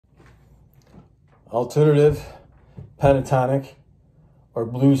alternative, pentatonic, or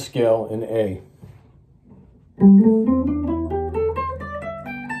blues scale in A.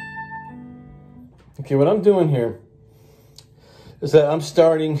 Okay, what I'm doing here is that I'm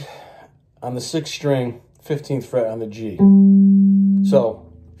starting on the 6th string, 15th fret on the G.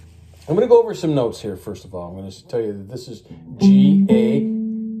 So I'm going to go over some notes here first of all. I'm going to tell you that this is G,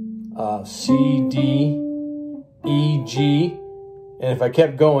 A, C, D, E, G, and if I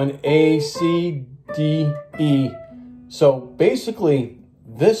kept going, A, C, D, E. So basically,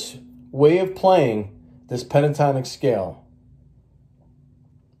 this way of playing this pentatonic scale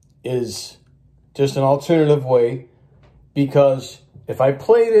is just an alternative way, because if I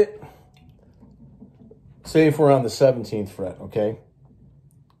played it, say if we're on the 17th fret, okay,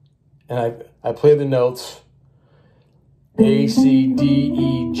 and I play the notes A, C, D,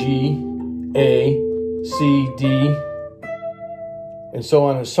 E, G, A, C, D, and so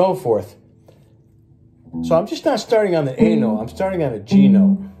on and so forth. So I'm just not starting on the A note, I'm starting on a G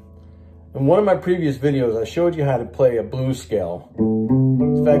note. In one of my previous videos, I showed you how to play a blues scale.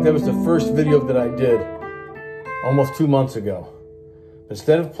 In fact, that was the first video that I did almost 2 months ago.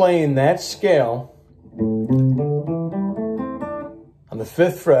 Instead of playing that scale on the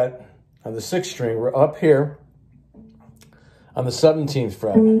 5th fret, on the 6th string, we're up here on the 17th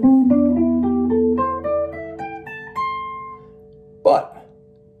fret. But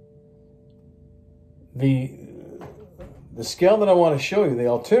the scale that I want to show you, the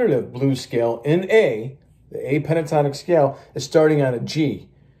alternative blues scale in A, the A pentatonic scale, is starting on a G.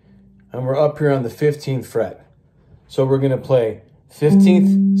 And we're up here on the 15th fret. So we're going to play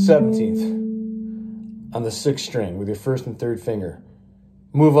 15th, 17th on the 6th string with your 1st and 3rd finger.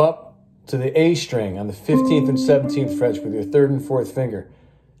 Move up to the A string on the 15th and 17th frets with your 3rd and 4th finger.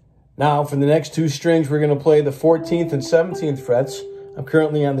 Now for the next 2 strings, we're going to play the 14th and 17th frets. I'm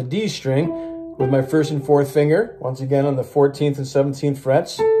currently on the D string with my 1st and 4th finger, once again on the 14th and 17th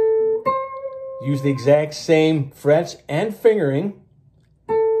frets. Use the exact same frets and fingering.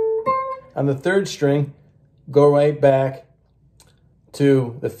 On the 3rd string, go right back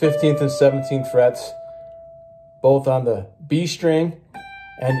to the 15th and 17th frets, both on the B string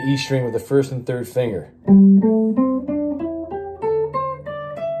and E string with the 1st and 3rd finger.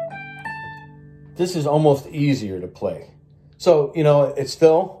 This is almost easier to play. So, you know, it's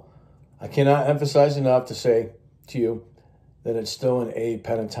still, I cannot emphasize enough to say to you that it's still an A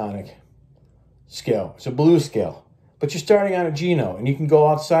pentatonic scale. It's a blues scale, but you're starting on a G note and you can go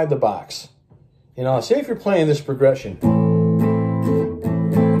outside the box. You know, say if you're playing this progression.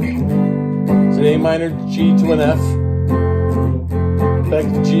 It's an A minor G to an F, back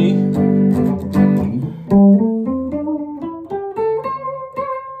to G.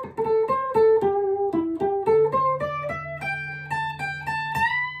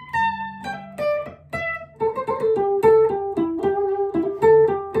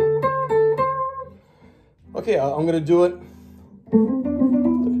 Okay, I'm going to do it.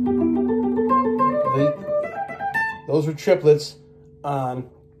 Those are triplets on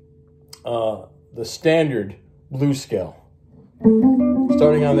the standard blues scale.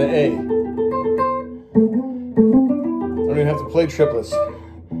 Starting on the A. I don't even have to play triplets.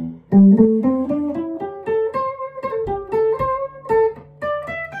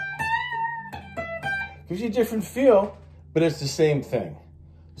 Gives you a different feel, but it's the same thing.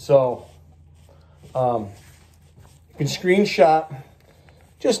 So, you can screenshot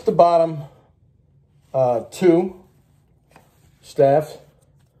just the bottom 2 staffs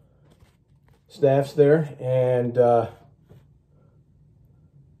there, and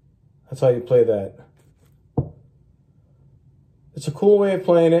that's how you play that. It's a cool way of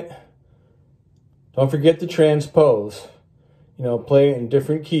playing it. Don't forget to transpose. You know, play it in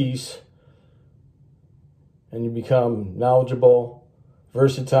different keys, and you become knowledgeable,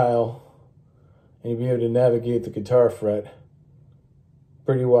 versatile, and you'll be able to navigate the guitar fret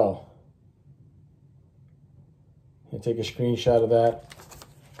pretty well. You take a screenshot of that.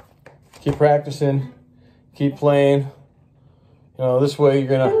 Keep practicing, keep playing. You know, this way you're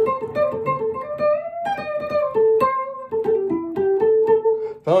gonna,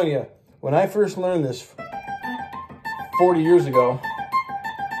 I'm telling you, when I first learned this 40 years ago,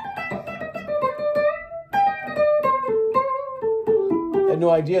 I had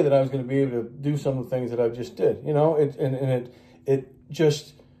no idea that I was going to be able to do some of the things that I just did. You know, it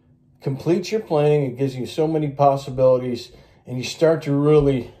just completes your playing. It gives you so many possibilities, and you start to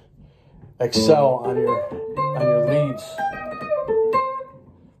really excel on your leads.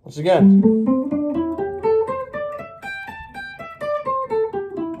 Once again,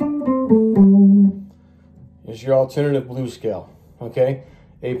 here's your alternative blues scale. Okay,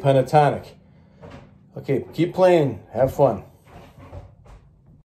 A pentatonic. Okay, keep playing. Have fun.